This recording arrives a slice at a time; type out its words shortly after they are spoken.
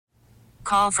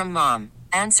Call from mom.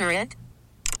 Answer it.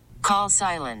 Call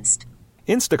silenced.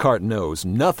 Instacart knows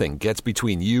nothing gets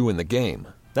between you and the game.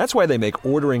 That's why they make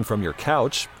ordering from your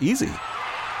couch easy.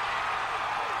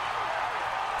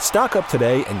 Stock up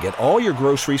today and get all your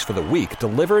groceries for the week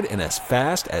delivered in as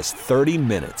fast as 30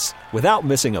 minutes without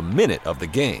missing a minute of the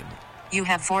game. You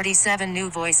have 47 new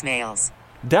voicemails.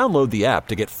 Download the app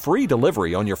to get free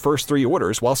delivery on your first 3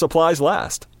 orders while supplies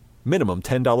last. Minimum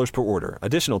 $10 per order.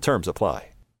 Additional terms apply.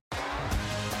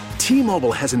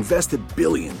 T-Mobile has invested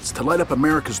billions to light up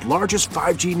America's largest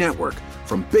 5G network,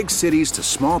 from big cities to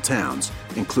small towns,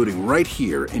 including right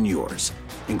here in yours.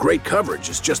 And great coverage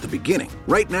is just the beginning.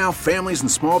 Right now, families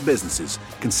and small businesses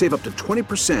can save up to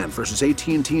 20% versus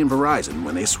AT&T and Verizon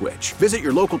when they switch. Visit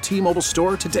your local T-Mobile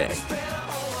store today.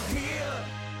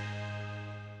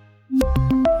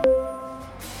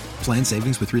 Plan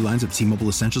savings with 3 lines of T-Mobile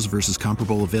Essentials versus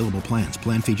comparable available plans.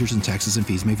 Plan features and taxes and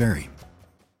fees may vary.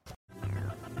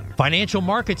 Financial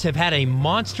markets have had a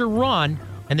monster run,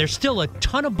 and there's still a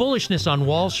ton of bullishness on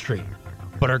Wall Street.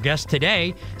 But our guest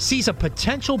today sees a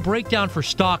potential breakdown for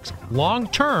stocks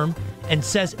long-term and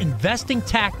says investing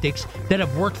tactics that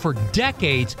have worked for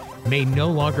decades may no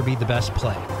longer be the best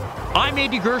play. I'm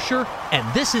Andy Gersher,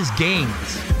 and this is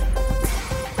Gains.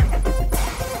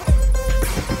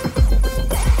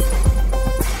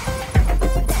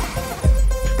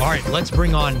 All right, let's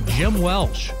bring on Jim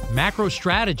Welsh, macro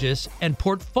strategist and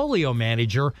portfolio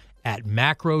manager at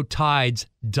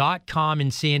macrotides.com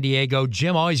in San Diego.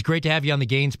 Jim, always great to have you on the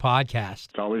Gains podcast.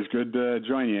 It's always good to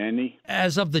join you, Andy.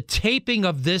 As of the taping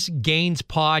of this Gains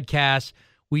podcast,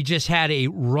 we just had a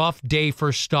rough day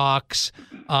for stocks,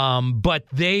 but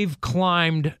they've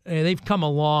come a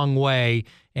long way,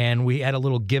 and we had a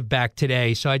little give back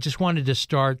today. So I just wanted to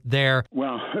start there.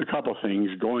 Well, a couple things.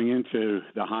 Going into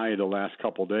the high of the last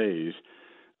couple days,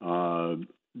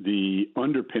 the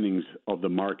underpinnings of the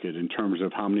market in terms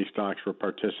of how many stocks were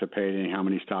participating, how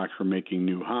many stocks were making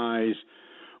new highs,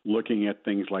 looking at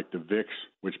things like the VIX,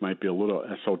 which might be a little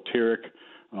esoteric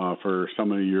for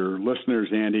some of your listeners,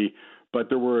 Andy, but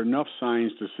there were enough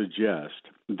signs to suggest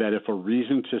that if a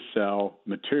reason to sell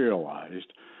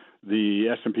materialized, the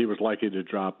S&P was likely to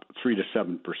drop 3 to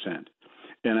 7%.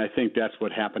 And I think that's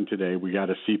what happened today. We got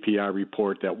a CPI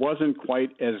report that wasn't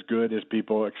quite as good as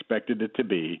people expected it to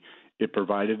be. It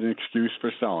provided an excuse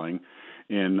for selling,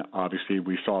 and obviously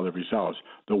we saw the results.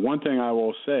 The one thing I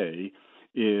will say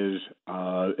is,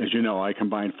 as you know, I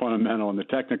combine fundamental and the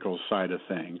technical side of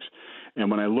things.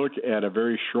 And when I look at a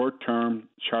very short-term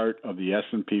chart of the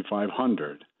S&P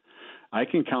 500, I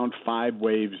can count 5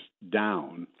 waves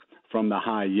down from the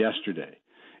high yesterday.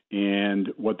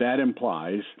 And what that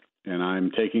implies, and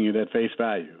I'm taking it at face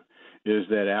value, is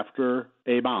that after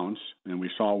a bounce, and we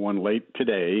saw one late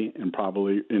today and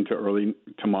probably into early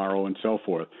tomorrow and so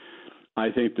forth, I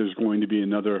think there's going to be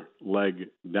another leg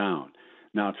down.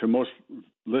 Now, to most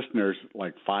listeners,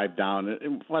 like 5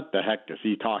 down, what the heck is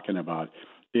he talking about?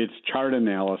 It's chart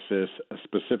analysis, a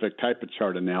specific type of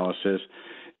chart analysis,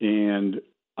 and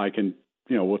I can,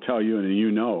 we'll tell you,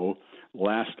 and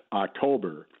last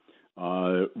October,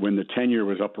 when the 10-year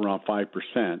was up around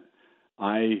 5%,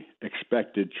 I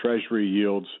expected Treasury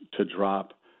yields to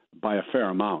drop by a fair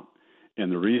amount. And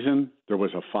the reason, there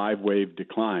was a 5-wave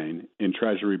decline in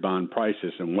Treasury bond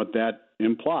prices. And what that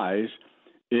implies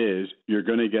is you're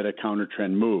going to get a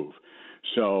counter-trend move.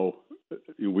 So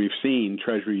we've seen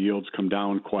Treasury yields come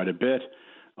down quite a bit.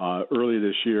 Early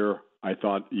this year, I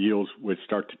thought yields would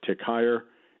start to tick higher,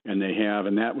 and they have.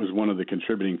 And that was one of the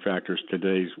contributing factors to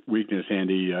today's weakness,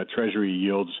 Andy. Treasury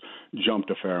yields jumped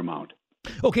a fair amount.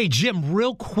 Okay, Jim,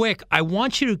 real quick, I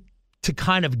want you to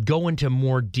kind of go into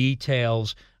more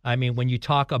details. I mean, when you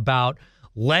talk about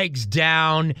legs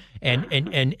down and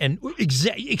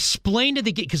explain to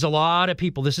the, because a lot of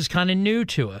people, this is kind of new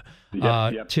to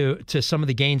to some of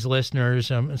the Gains listeners,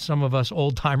 some of us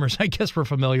old timers, I guess we're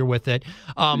familiar with it.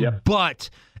 But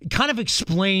kind of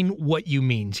explain what you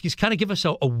mean. Just kind of give us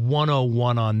a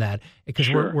 101 on that,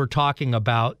 because we're talking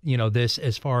about this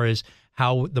as far as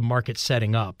how the market's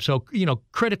setting up. So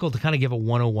critical to kind of give a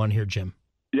 101 here, Jim.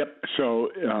 Yep. So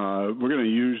we're going to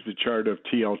use the chart of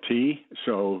TLT,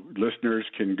 so listeners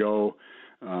can go,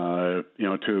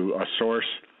 to a source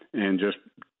and just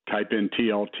type in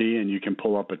TLT, and you can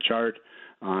pull up a chart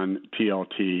on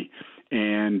TLT.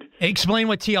 And explain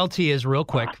what TLT is real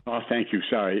quick. Thank you.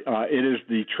 Sorry. It is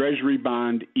the Treasury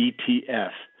Bond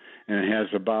ETF, and it has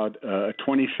about a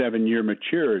 27-year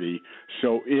maturity,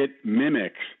 so it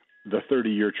mimics the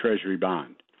 30-year Treasury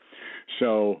bond.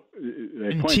 So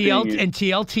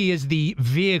TLT is the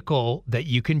vehicle that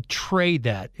you can trade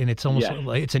that, and it's almost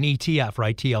it's an ETF,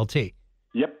 right? TLT.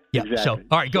 Yep. Yeah. Exactly. So,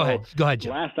 all right, go ahead,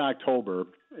 Jim. Last October,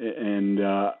 and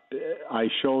I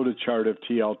showed a chart of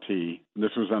TLT.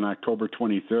 This was on October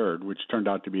 23rd, which turned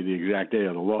out to be the exact day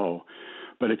of the low.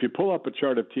 But if you pull up a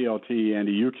chart of TLT,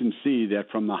 Andy, you can see that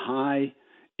from the high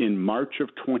in March of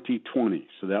 2020,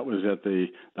 so that was at the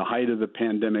height of the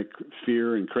pandemic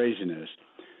fear and craziness,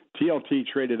 TLT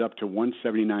traded up to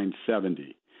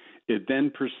 179.70. It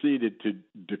then proceeded to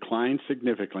decline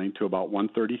significantly to about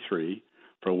 133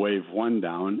 for wave 1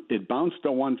 down. It bounced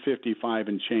to 155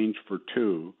 and change for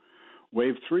 2.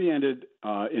 Wave 3 ended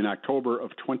in October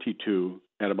of 22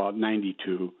 at about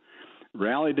 92.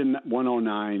 Rallied in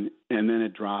 109, and then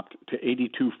it dropped to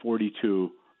 82.42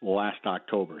 last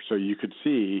October. So you could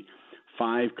see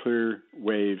 5 clear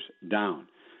waves down.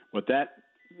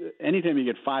 Anytime you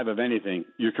get 5 of anything,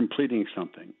 you're completing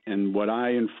something. And what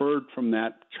I inferred from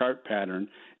that chart pattern,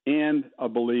 and a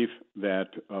belief that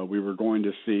we were going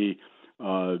to see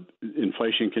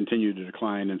inflation continue to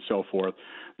decline and so forth,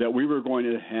 that we were going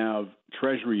to have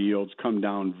Treasury yields come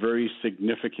down very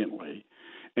significantly.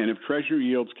 And if Treasury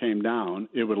yields came down,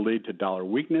 it would lead to dollar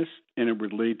weakness, and it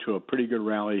would lead to a pretty good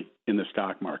rally in the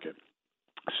stock market.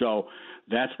 So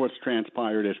that's what's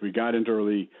transpired as we got into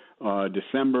early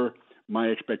December. My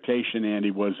expectation,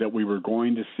 Andy, was that we were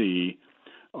going to see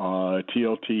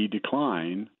TLT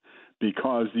decline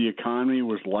because the economy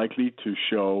was likely to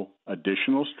show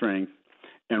additional strength,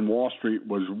 and Wall Street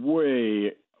was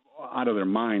way out of their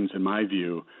minds, in my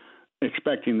view,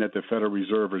 expecting that the Federal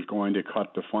Reserve is going to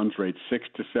cut the funds rate 6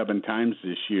 to 7 times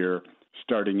this year,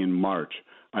 starting in March.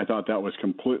 I thought that was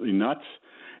completely nuts,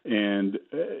 and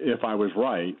if I was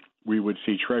right, we would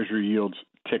see Treasury yields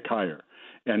tick higher,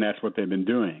 and that's what they've been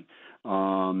doing.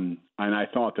 And I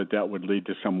thought that would lead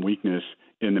to some weakness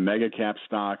in the mega cap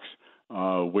stocks,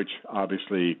 which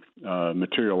obviously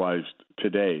materialized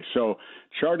today. So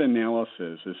chart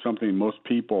analysis is something most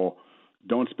people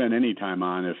don't spend any time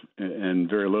on, and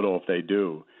very little if they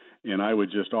do. And I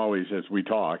would just always, as we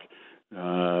talk,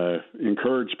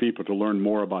 encourage people to learn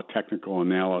more about technical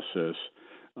analysis.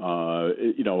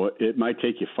 It might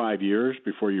take you 5 years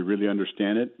before you really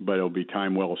understand it, but it'll be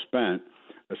time well spent,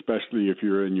 especially if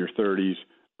you're in your 30s,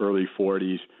 early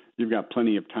 40s. You've got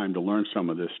plenty of time to learn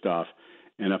some of this stuff.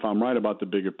 And if I'm right about the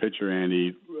bigger picture,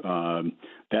 Andy,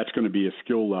 that's going to be a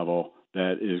skill level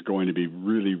that is going to be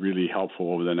really, really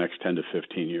helpful over the next 10 to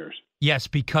 15 years. Yes,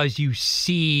 because you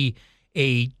see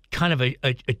a kind of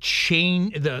a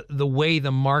chain, the way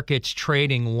the market's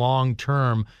trading long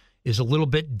term is a little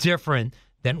bit different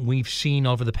than we've seen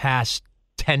over the past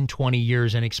 10, 20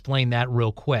 years, and explain that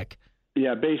real quick.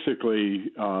 Yeah,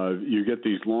 basically, you get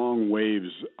these long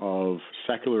waves of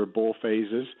secular bull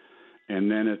phases, and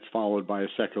then it's followed by a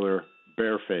secular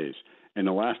bear phase. And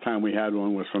the last time we had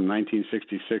one was from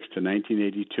 1966 to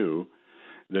 1982.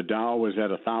 The Dow was at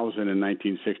 1,000 in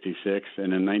 1966,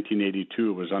 and in 1982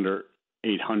 it was under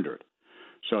 800.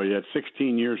 So you had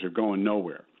 16 years of going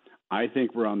nowhere. I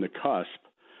think we're on the cusp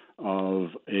of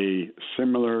a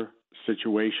similar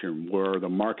situation where the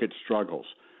market struggles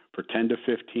for 10 to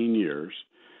 15 years.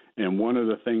 And one of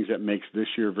the things that makes this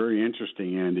year very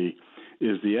interesting, Andy,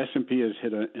 is the S&P has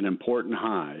hit an important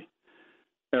high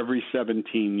every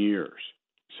 17 years.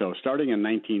 So starting in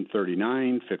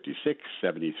 1939, 56,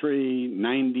 73,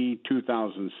 90,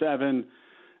 2007,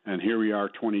 and here we are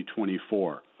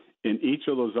 2024. In each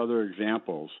of those other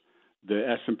examples, the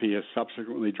S&P has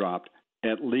subsequently dropped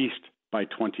at least by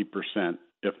 20%,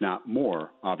 if not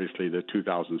more. Obviously, the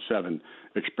 2007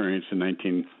 experience and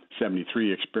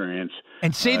 1973 experience.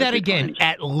 And say that again,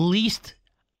 at least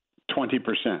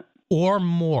 20%. Or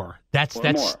more. That's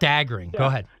more. Staggering. Yeah. Go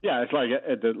ahead. Yeah, it's like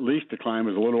at the least decline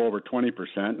was a little over 20%,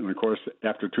 and of course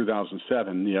after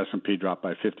 2007, the S&P dropped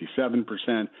by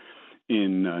 57%.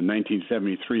 In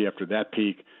 1973, after that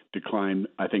peak, declined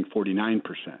I think 49%.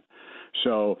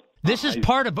 So this is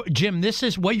part of Jim. This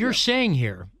is what you're saying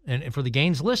here, and for the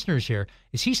Gaines listeners here,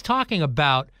 is he's talking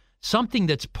about something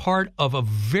that's part of a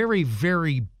very,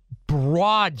 very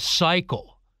broad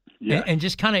cycle. Yeah. And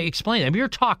just kind of explain it. I mean, you're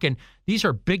talking, these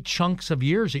are big chunks of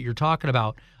years that you're talking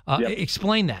about.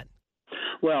 Explain that.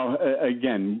 Well,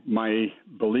 again, my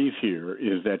belief here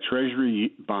is that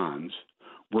Treasury bonds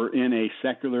were in a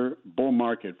secular bull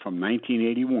market from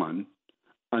 1981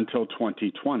 until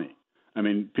 2020. I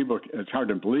mean, people, it's hard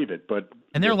to believe it, but...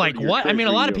 And they're like, what? I mean,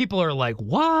 a lot of people are like,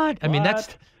 what? I mean,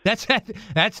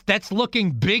 that's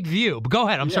looking big view. But go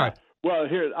ahead. I'm sorry. Well,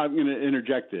 here, I'm going to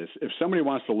interject this. If somebody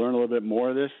wants to learn a little bit more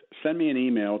of this, send me an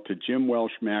email to Jim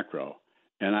Welsh Macro,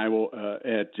 and I will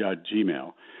at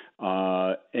Gmail,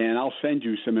 and I'll send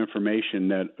you some information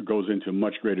that goes into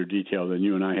much greater detail than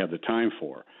you and I have the time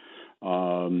for.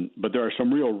 But there are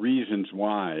some real reasons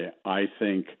why I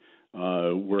think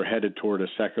we're headed toward a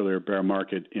secular bear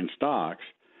market in stocks,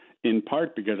 in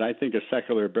part because I think a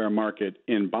secular bear market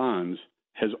in bonds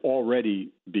has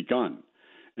already begun.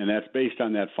 And that's based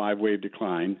on that 5-wave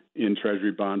decline in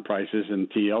Treasury bond prices and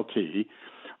TLT.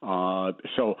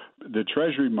 So the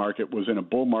Treasury market was in a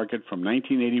bull market from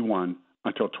 1981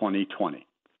 until 2020.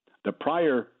 The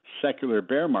prior secular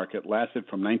bear market lasted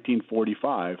from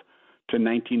 1945 to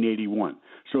 1981.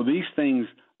 So these things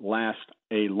last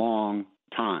a long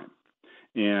time.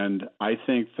 And I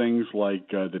think things like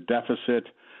the deficit,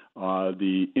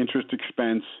 the interest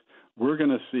expense, we're going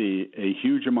to see a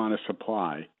huge amount of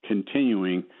supply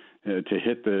continuing to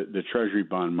hit the Treasury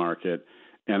bond market.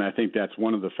 And I think that's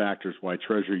one of the factors why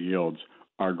Treasury yields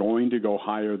are going to go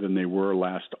higher than they were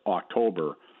last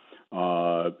October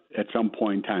at some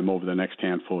point in time over the next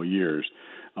handful of years.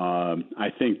 I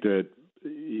think that,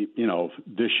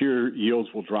 this year yields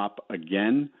will drop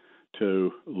again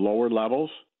to lower levels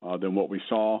than what we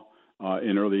saw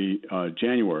in early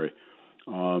January.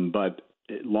 But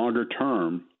longer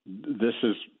term, this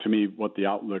is, to me, what the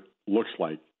outlook looks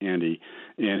like, Andy.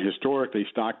 And historically,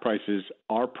 stock prices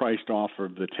are priced off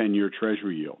of the 10-year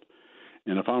Treasury yield.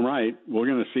 And if I'm right, we're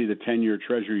going to see the 10-year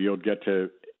Treasury yield get to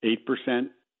 8%,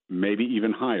 maybe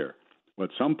even higher. But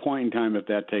at some point in time, if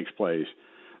that takes place,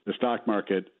 the stock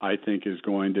market, I think, is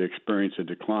going to experience a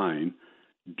decline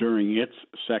during its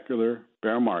secular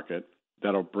bear market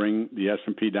that'll bring the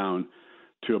S&P down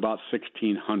to about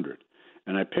 1,600.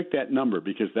 And I picked that number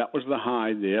because that was the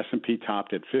high. The S&P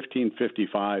topped at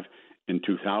 1,555 in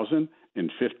 2000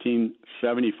 and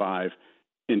 1,575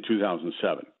 in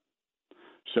 2007.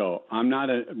 So I'm not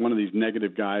one of these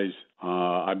negative guys.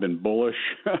 I've been bullish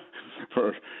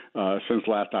since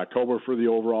last October for the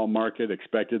overall market.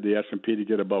 Expected the S&P to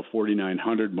get above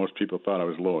 4,900. Most people thought I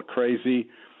was a little crazy.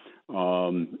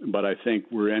 But I think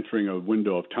we're entering a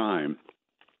window of time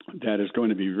that is going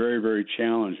to be very, very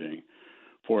challenging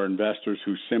for investors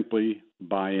who simply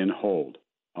buy and hold.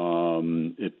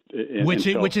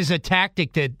 Which is a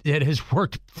tactic that has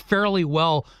worked fairly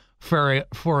well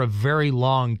for a very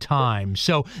long time.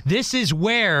 So this is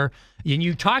where, and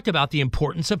you talked about the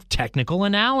importance of technical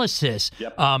analysis,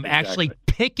 exactly. Actually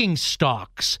picking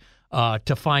stocks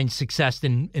to find success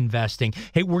in investing.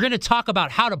 Hey, we're going to talk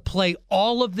about how to play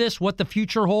all of this, what the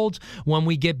future holds. When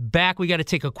we get back, we got to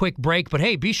take a quick break. But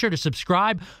hey, be sure to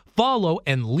subscribe, follow,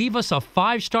 and leave us a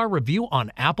 5-star review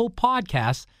on Apple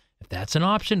Podcasts. If that's an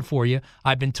option for you,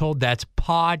 I've been told that's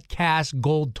podcast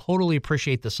gold. Totally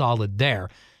appreciate the solid there.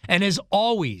 And as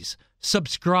always,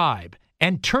 subscribe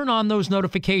and turn on those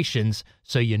notifications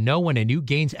so you know when a new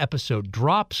Gains episode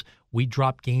drops. We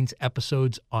drop Gains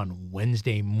episodes on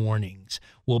Wednesday mornings.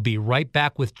 We'll be right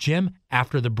back with Jim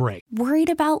after the break. Worried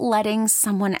about letting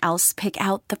someone else pick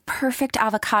out the perfect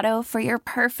avocado for your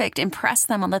perfect impress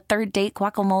them on the third date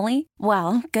guacamole?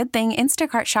 Well, good thing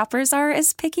Instacart shoppers are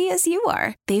as picky as you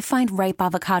are. They find ripe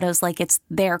avocados like it's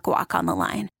their guac on the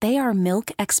line. They are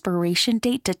milk expiration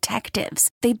date detectives.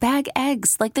 They bag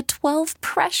eggs like the 12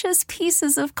 precious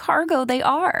pieces of cargo they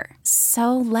are.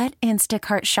 So let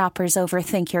Instacart shoppers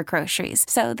overthink your groceries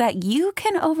so that you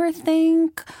can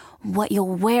overthink what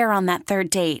you'll wear on that third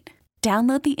date.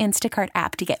 Download the Instacart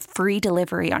app to get free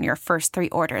delivery on your first 3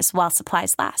 orders while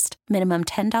supplies last. Minimum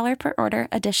 $10 per order.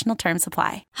 Additional terms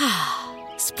apply.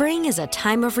 Spring is a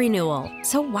time of renewal,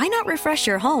 so why not refresh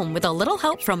your home with a little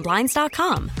help from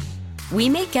Blinds.com? We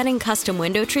make getting custom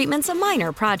window treatments a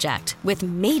minor project with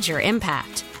major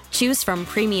impact. Choose from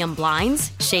premium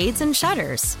blinds, shades, and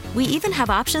shutters. We even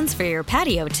have options for your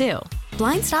patio, too.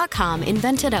 Blinds.com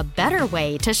invented a better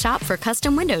way to shop for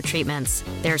custom window treatments.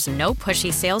 There's no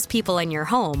pushy salespeople in your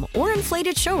home or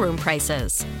inflated showroom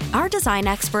prices. Our design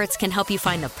experts can help you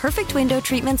find the perfect window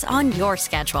treatments on your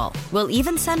schedule. We'll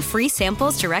even send free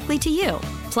samples directly to you.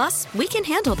 Plus, we can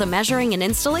handle the measuring and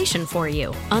installation for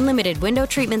you. Unlimited window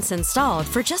treatments installed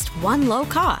for just one low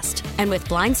cost. And with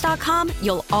Blinds.com,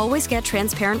 you'll always get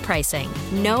transparent pricing.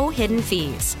 No hidden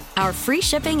fees. Our free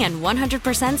shipping and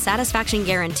 100% satisfaction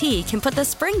guarantee can put the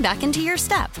spring back into your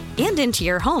step and into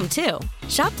your home, too.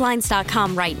 Shop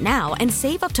Blinds.com right now and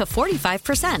save up to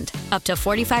 45%. Up to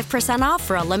 45% off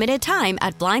for a limited time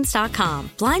at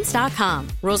Blinds.com. Blinds.com.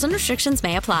 Rules and restrictions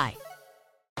may apply.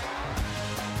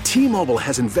 T-Mobile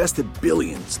has invested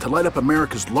billions to light up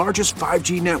America's largest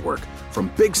 5G network, from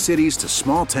big cities to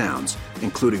small towns,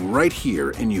 including right here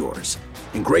in yours.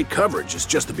 And great coverage is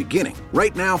just the beginning.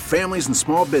 Right now, families and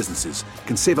small businesses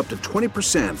can save up to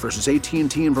 20% versus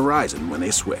AT&T and Verizon when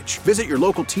they switch. Visit your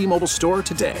local T-Mobile store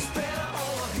today.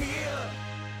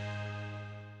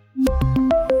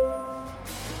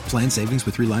 Plan savings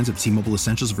with 3 lines of T-Mobile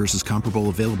Essentials versus comparable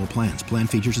available plans. Plan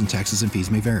features and taxes and fees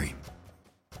may vary.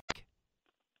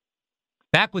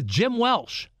 Back with Jim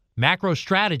Welsh, macro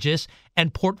strategist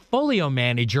and portfolio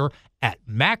manager at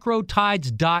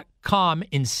macrotides.com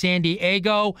in San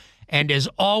Diego. And as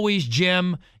always,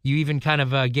 Jim, you even kind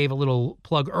of gave a little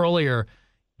plug earlier.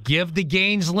 Give the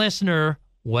Gains listener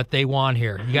what they want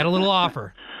here. You got a little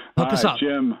offer. Hook us up.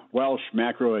 Jim Welsh,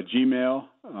 macro at Gmail,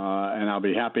 and I'll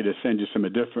be happy to send you some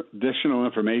additional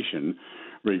information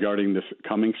regarding this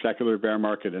coming secular bear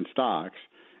market in stocks.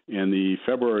 And the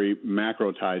February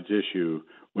Macro Tides issue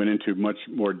went into much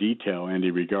more detail,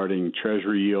 Andy, regarding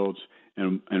Treasury yields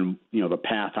and the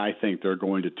path I think they're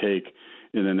going to take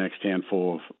in the next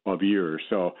handful of years.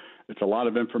 So it's a lot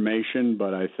of information,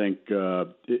 but I think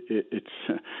it's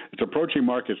approaching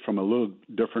markets from a little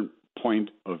different point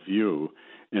of view,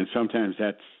 and sometimes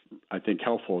that's, I think,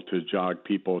 helpful to jog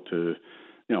people to,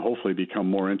 hopefully become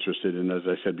more interested in, as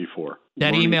I said before,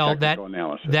 that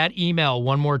email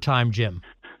one more time, Jim.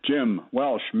 Jim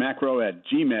Welsh, macro at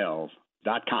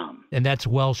gmail.com. And that's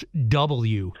Welsh,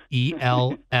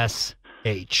 WELSH.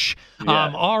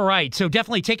 Yeah. All right. So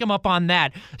definitely take him up on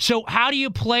that. So how do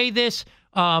you play this?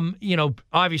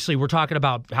 Obviously we're talking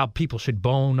about how people should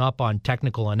bone up on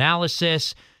technical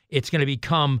analysis. It's going to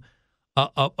become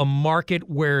a market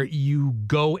where you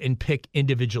go and pick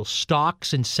individual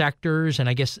stocks and sectors. And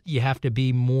I guess you have to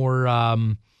be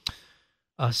more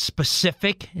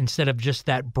specific instead of just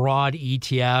that broad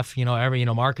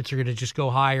ETF. Markets are going to just go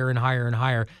higher and higher and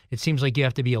higher. It seems like you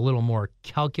have to be a little more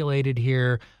calculated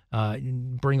here,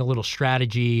 bring a little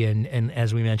strategy and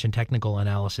as we mentioned, technical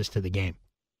analysis to the game.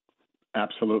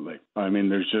 Absolutely. I mean,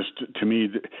 there's just, to me,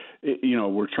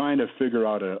 we're trying to figure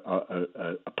out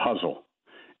a puzzle,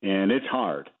 and it's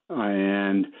hard.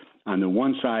 And on the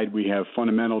one side, we have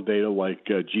fundamental data like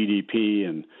GDP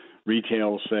and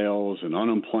retail sales and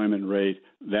unemployment rate.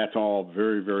 That's all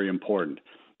very, very important.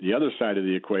 The other side of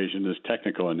the equation is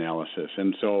technical analysis.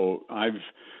 And so I've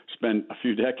spent a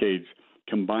few decades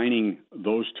combining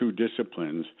those two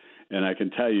disciplines, and I can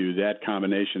tell you that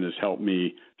combination has helped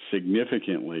me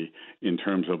significantly in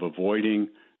terms of avoiding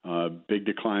big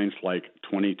declines like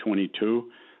 2022.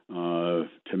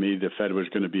 To me, the Fed was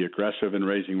going to be aggressive in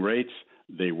raising rates.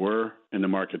 They were, and the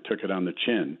market took it on the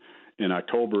chin. In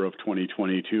October of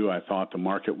 2022, I thought the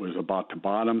market was about to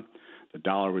bottom. The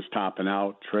dollar was topping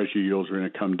out. Treasury yields were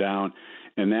going to come down.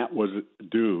 And that was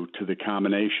due to the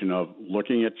combination of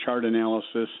looking at chart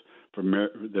analysis from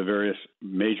the various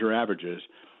major averages,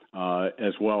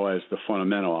 as well as the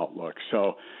fundamental outlook.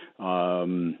 So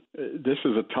this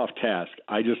is a tough task.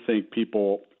 I just think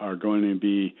people are going to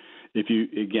be, if you,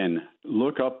 again,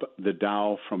 look up the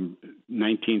Dow from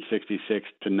 1966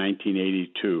 to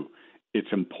 1982, it's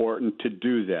important to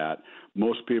do that.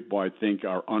 Most people, I think,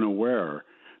 are unaware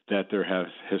that there has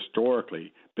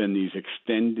historically been these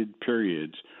extended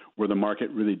periods where the market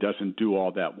really doesn't do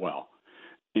all that well.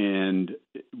 And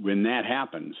when that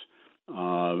happens,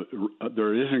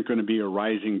 there isn't going to be a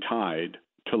rising tide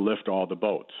to lift all the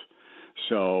boats.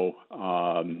 So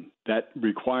that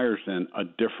requires then a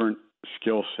different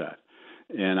skill set.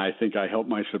 And I think I help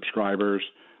my subscribers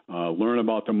learn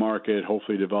about the market,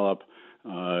 hopefully develop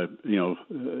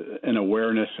an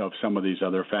awareness of some of these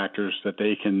other factors that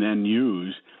they can then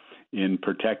use in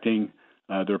protecting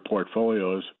their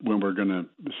portfolios when we're going to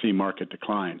see market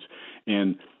declines.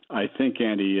 And I think,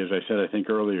 Andy, as I said,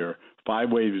 earlier, 5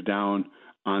 waves down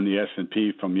on the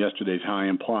S&P from yesterday's high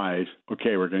implies,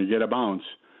 okay, we're going to get a bounce.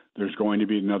 There's going to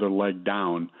be another leg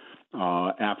down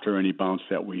after any bounce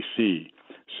that we see.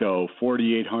 So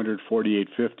 4,800,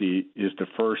 4,850 is the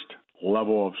first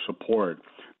level of support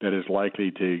that is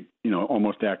likely to,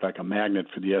 almost act like a magnet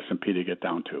for the S&P to get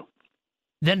down to.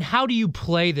 Then how do you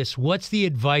play this? What's the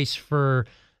advice for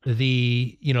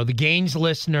the Gains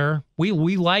listener?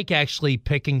 We like actually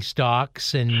picking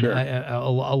stocks, and sure. a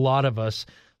lot of us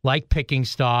like picking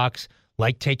stocks,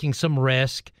 like taking some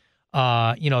risk.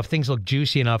 If things look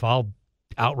juicy enough, I'll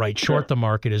outright short the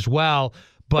market as well.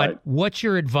 But right. What's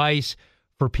your advice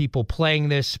for people playing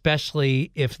this,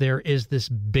 especially if there is this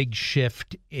big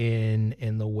shift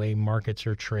in the way markets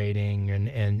are trading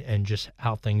and just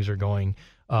how things are going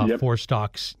for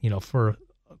stocks, for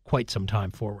quite some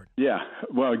time forward? Yeah.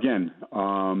 Well, again,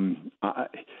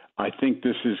 I think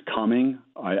this is coming.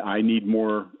 I need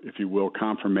more, if you will,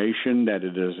 confirmation that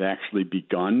it has actually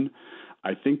begun.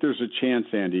 I think there's a chance,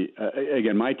 Andy.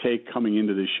 Again, my take coming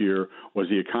into this year was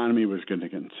the economy was going to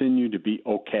continue to be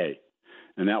okay.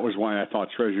 And that was why I thought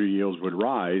Treasury yields would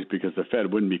rise, because the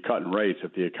Fed wouldn't be cutting rates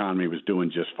if the economy was doing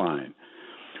just fine.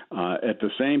 At the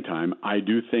same time, I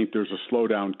do think there's a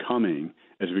slowdown coming,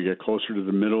 as we get closer to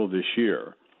the middle of this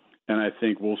year. And I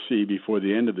think we'll see before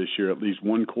the end of this year at least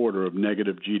 1 quarter of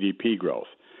negative GDP growth.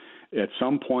 At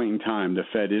some point in time, the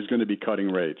Fed is going to be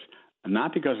cutting rates, and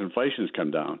not because inflation has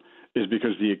come down, is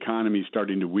because the economy is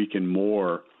starting to weaken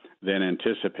more than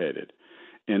anticipated.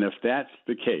 And if that's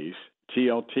the case,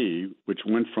 TLT, which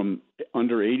went from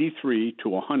under 83 to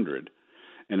 100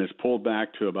 and has pulled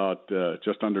back to about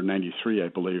just under 93, I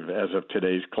believe, as of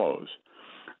today's close,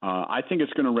 I think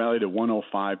it's going to rally to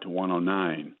 105 to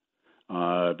 109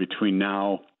 between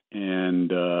now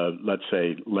and, let's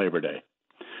say, Labor Day.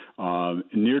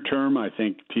 Near term, I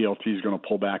think TLT is going to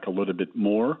pull back a little bit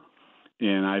more,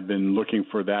 and I've been looking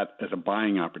for that as a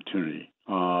buying opportunity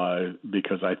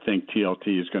because I think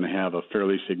TLT is going to have a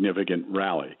fairly significant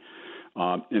rally.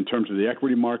 In terms of the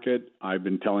equity market, I've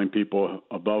been telling people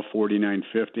above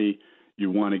 49.50,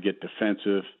 you want to get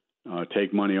defensive,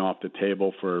 take money off the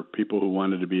table. For people who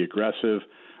wanted to be aggressive,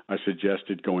 I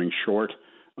suggested going short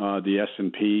the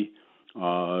S&P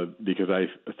because I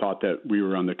thought that we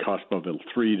were on the cusp of a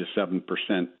 3 to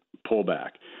 7%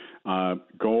 pullback.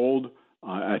 Gold,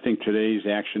 I think today's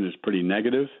action is pretty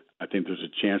negative. I think there's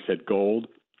a chance that gold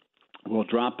will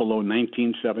drop below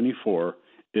 1974.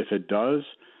 If it does,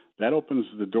 that opens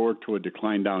the door to a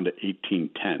decline down to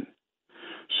 1810.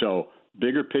 So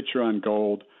bigger picture on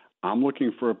gold, I'm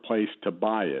looking for a place to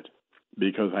buy it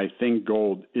because I think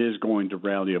gold is going to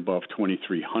rally above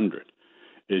 2,300.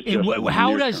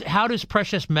 How does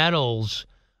precious metals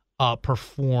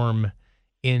perform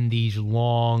in these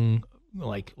long,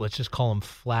 like, let's just call them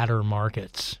flatter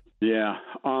markets? Yeah,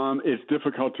 it's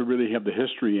difficult to really have the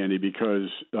history, Andy, because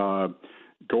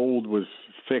gold was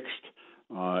fixed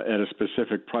at a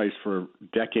specific price for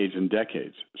decades and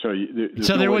decades.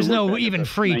 So there was no even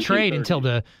free trade until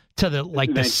the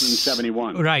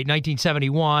 1971. Right,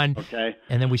 1971. Okay.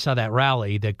 And then we saw that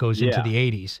rally that goes into the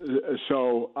 80s.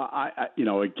 So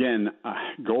again,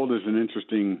 gold is an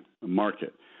interesting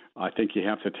market. I think you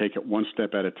have to take it one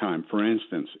step at a time. For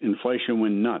instance, inflation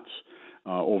went nuts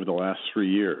over the last 3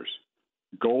 years.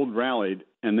 Gold rallied,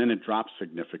 and then it dropped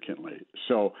significantly.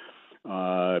 So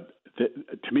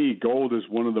to me, gold is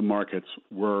one of the markets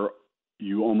where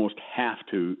you almost have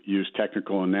to use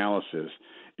technical analysis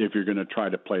if you're going to try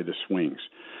to play the swings.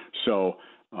 So,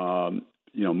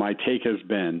 my take has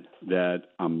been that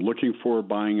I'm looking for a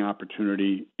buying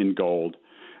opportunity in gold.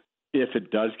 If it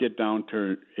does get down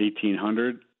to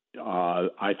 1,800,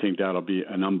 I think that'll be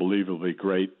an unbelievably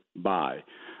great buy.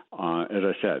 As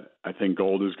I said, I think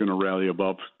gold is going to rally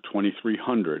above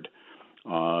 2,300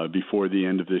 before the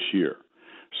end of this year.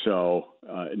 So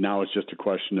now it's just a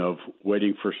question of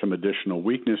waiting for some additional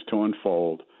weakness to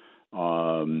unfold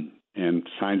and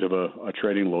signs of a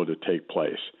trading low to take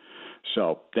place.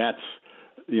 So that's,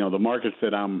 the markets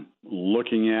that I'm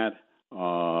looking at.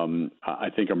 I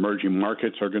think emerging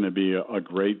markets are going to be a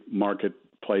great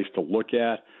marketplace to look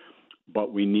at,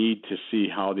 but we need to see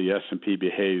how the S&P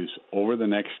behaves over the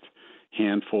next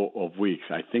handful of weeks.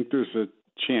 I think there's a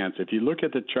chance, if you look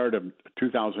at the chart of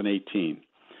 2018,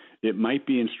 it might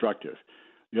be instructive.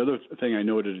 The other thing I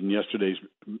noted in yesterday's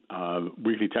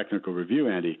weekly technical review,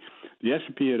 Andy, the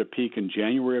S&P hit a peak in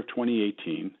January of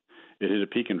 2018. It hit a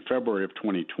peak in February of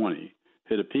 2020,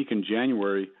 hit a peak in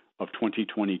January of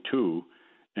 2022,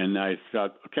 and I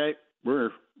thought, okay,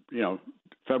 we're,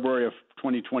 February of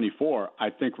 2024, I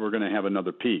think we're going to have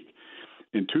another peak.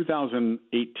 In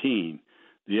 2018,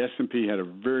 the S&P had a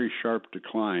very sharp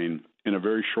decline in a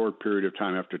very short period of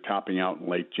time after topping out in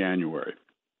late January.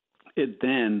 It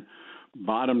then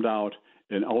bottomed out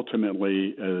and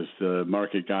ultimately, as the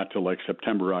market got to like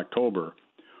September, October,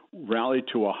 rallied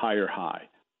to a higher high.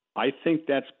 I think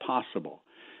that's possible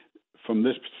from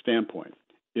this standpoint.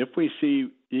 If we see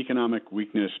economic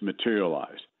weakness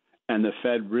materialize and the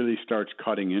Fed really starts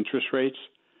cutting interest rates,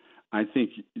 I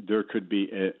think there could be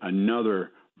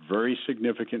another very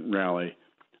significant rally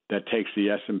that takes the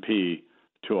S&P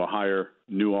to a higher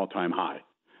new all-time high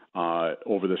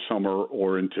over the summer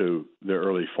or into the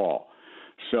early fall.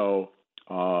 So,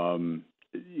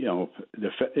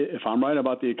 if I'm right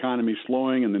about the economy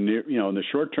slowing in the in the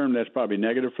short term, that's probably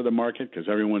negative for the market because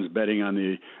everyone's betting on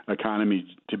the economy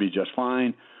to be just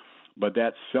fine. But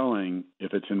that's selling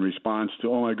if it's in response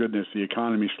to, oh my goodness, the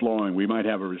economy's slowing, we might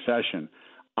have a recession.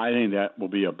 I think that will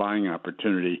be a buying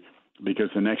opportunity because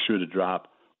the next shoe to drop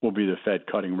will be the Fed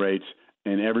cutting rates,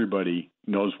 and everybody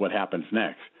knows what happens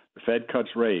next. The Fed cuts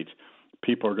rates,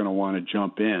 people are going to want to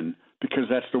jump in because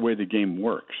that's the way the game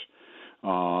works.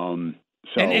 And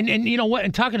you know what?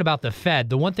 And talking about the Fed,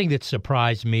 the one thing that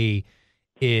surprised me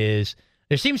is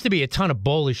there seems to be a ton of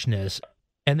bullishness,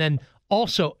 and then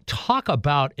Also, talk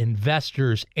about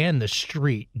investors and the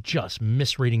street just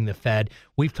misreading the Fed.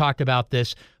 We've talked about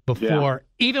this before.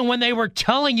 Yeah. Even when they were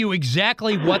telling you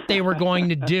exactly what they were going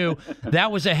to do,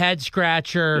 that was a head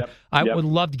scratcher. Yep. I would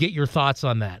love to get your thoughts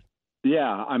on that.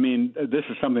 Yeah, I mean, this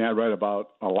is something I write about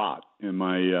a lot in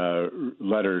my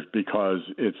letters because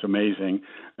it's amazing,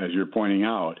 as you're pointing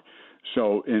out.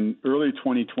 So in early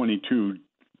 2022,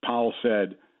 Powell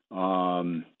said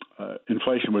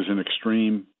inflation was an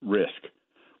extreme risk.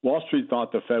 Wall Street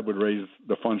thought the Fed would raise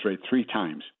the funds rate 3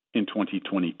 times in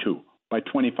 2022 by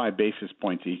 25 basis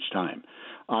points each time.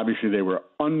 Obviously, they were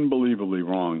unbelievably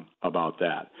wrong about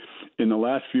that. In the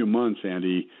last few months,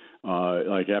 Andy,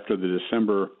 like after the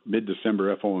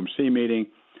mid-December FOMC meeting,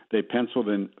 they penciled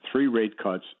in 3 rate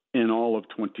cuts in all of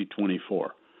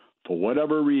 2024 for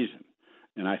whatever reason.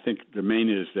 And I think the main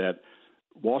is that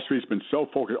Wall Street's been so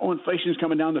focused, inflation's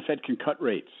coming down, the Fed can cut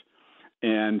rates.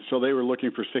 And so they were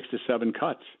looking for 6 to 7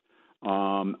 cuts.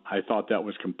 I thought that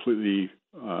was completely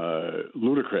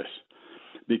ludicrous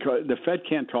because the Fed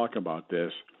can't talk about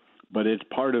this, but it's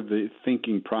part of the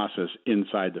thinking process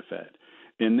inside the Fed.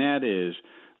 And that is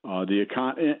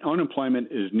unemployment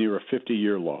is near a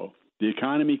 50-year low. The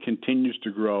economy continues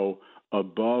to grow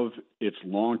above its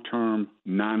long-term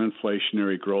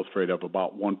non-inflationary growth rate of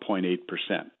about 1.8%.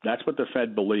 That's what the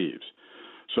Fed believes.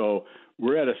 So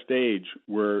we're at a stage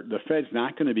where the Fed's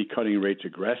not going to be cutting rates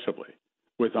aggressively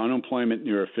with unemployment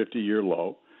near a 50-year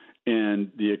low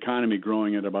and the economy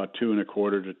growing at about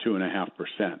 2.25% to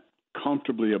 2.5%,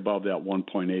 comfortably above that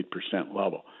 1.8%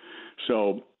 level.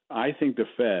 So I think the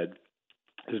Fed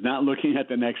is not looking at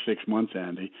the next 6 months,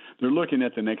 Andy. They're looking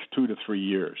at the next 2 to 3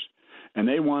 years. And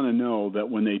they want to know that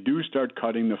when they do start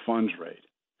cutting the funds rate,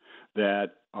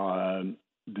 that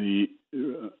the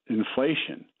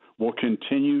inflation will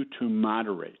continue to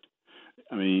moderate.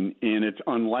 I mean, and it's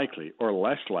unlikely or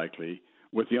less likely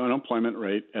with the unemployment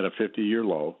rate at a 50-year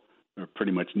low, or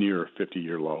pretty much near a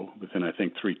 50-year low, within, I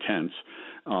think,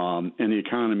 0.3, and the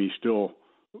economy still,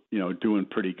 doing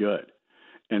pretty good.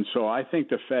 And so I think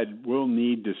the Fed will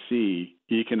need to see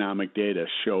economic data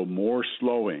show more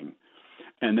slowing,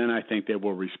 and then I think they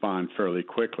will respond fairly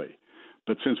quickly.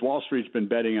 But since Wall Street's been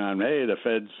betting on, hey, the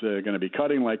Fed's going to be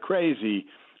cutting like crazy,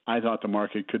 I thought the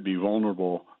market could be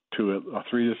vulnerable to a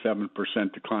 3 to 7%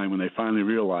 decline when they finally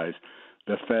realize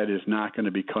the Fed is not going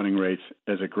to be cutting rates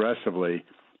as aggressively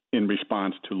in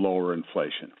response to lower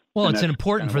inflation. Well, it's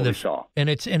important for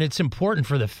it's important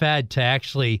for the Fed to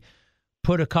actually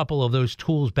put a couple of those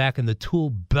tools back in the tool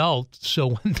belt, so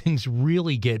when things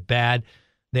really get bad,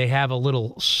 they have a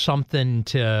little something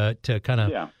to kind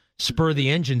of spur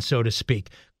the engine, so to speak.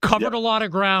 Covered a lot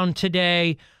of ground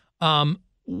today.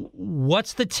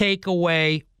 What's the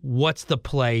takeaway? What's the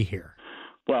play here?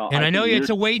 Well, and I know it's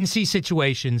a wait-and-see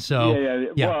situation, so...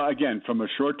 Yeah. Well, again, from a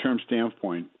short-term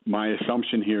standpoint, my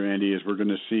assumption here, Andy, is we're going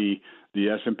to see the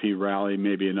S&P rally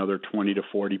maybe another 20 to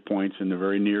 40 points in the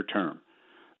very near term.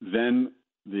 Then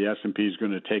the S&P is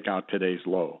going to take out today's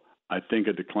low. I think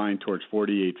a decline towards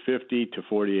 4,850 to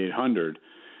 4,800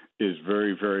 is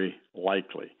very, very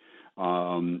likely.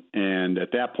 And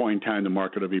at that point in time, the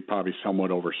market will be probably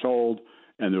somewhat oversold,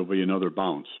 and there will be another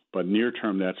bounce. But near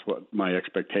term, that's what my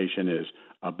expectation is,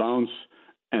 a bounce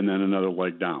and then another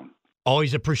leg down.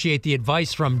 Always appreciate the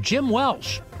advice from Jim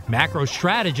Welsh, macro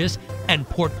strategist and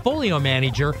portfolio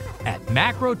manager at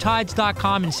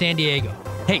macrotides.com in San Diego.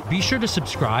 Hey, be sure to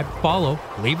subscribe, follow,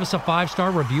 leave us a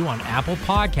 5-star review on Apple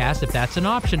Podcasts if that's an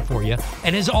option for you.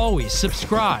 And as always,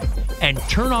 subscribe and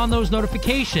turn on those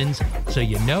notifications so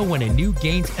you know when a new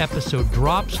Gains episode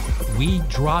drops. We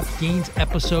drop Gains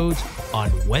episodes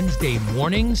on Wednesday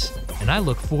mornings, and I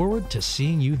look forward to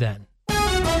seeing you then.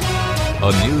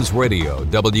 A News Radio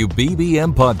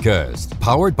WBBM podcast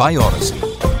powered by Odyssey.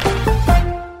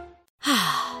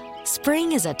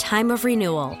 Spring is a time of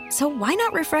renewal, so why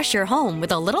not refresh your home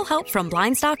with a little help from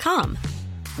Blinds.com?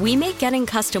 We make getting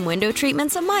custom window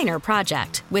treatments a minor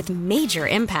project with major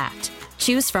impact.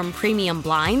 Choose from premium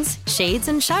blinds, shades,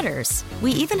 and shutters.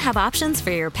 We even have options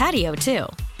for your patio, too.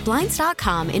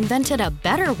 Blinds.com invented a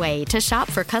better way to shop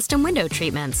for custom window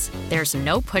treatments. There's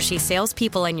no pushy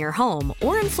salespeople in your home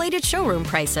or inflated showroom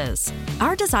prices.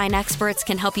 Our design experts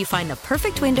can help you find the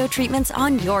perfect window treatments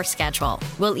on your schedule.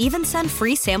 We'll even send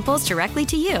free samples directly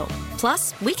to you.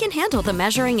 Plus, we can handle the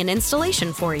measuring and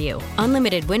installation for you.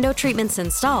 Unlimited window treatments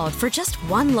installed for just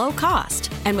one low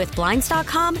cost. And with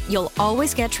Blinds.com, you'll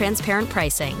always get transparent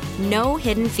pricing. No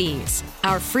hidden fees.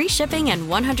 Our free shipping and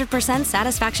 100%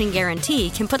 satisfaction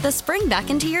guarantee can put the spring back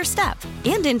into your step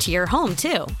and into your home,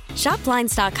 too. Shop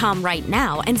Blinds.com right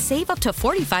now and save up to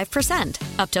 45%.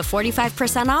 Up to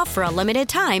 45% off for a limited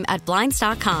time at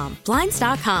Blinds.com.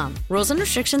 Blinds.com. Rules and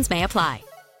restrictions may apply.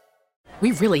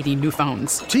 We really need new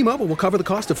phones. T-Mobile will cover the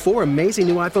cost of 4 amazing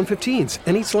new iPhone 15s,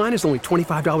 and each line is only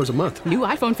 $25 a month. New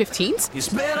iPhone 15s? It's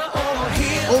better over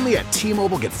here. Only at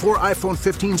T-Mobile, get 4 iPhone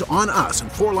 15s on us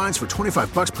and 4 lines for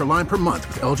 $25 per line per month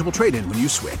with eligible trade-in when you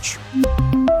switch.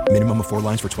 Minimum of 4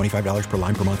 lines for $25 per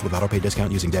line per month with autopay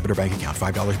discount using debit or bank account.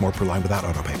 $5 more per line without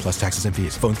autopay, plus taxes and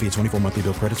fees. Phone fee at 24 monthly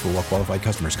bill credits for well-qualified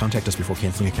customers. Contact us before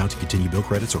canceling account to continue bill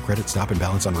credits or credit stop and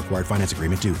balance on required finance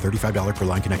agreement due. $35 per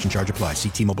line connection charge applies. See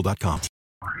T-Mobile.com.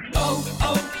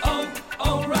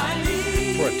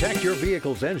 O'Reilly. Protect your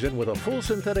vehicle's engine with a full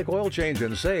synthetic oil change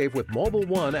and save with Mobil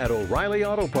 1 at O'Reilly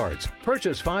Auto Parts.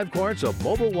 Purchase 5 quarts of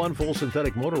Mobil 1 full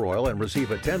synthetic motor oil and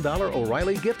receive a $10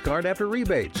 O'Reilly gift card after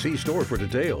rebate. See store for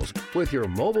details. With your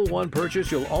Mobil 1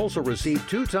 purchase, you'll also receive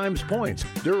 2 times points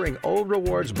during O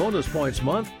Rewards Bonus Points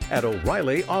Month at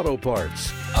O'Reilly Auto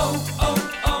Parts.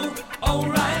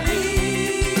 O'Reilly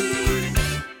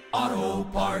Auto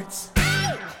Parts.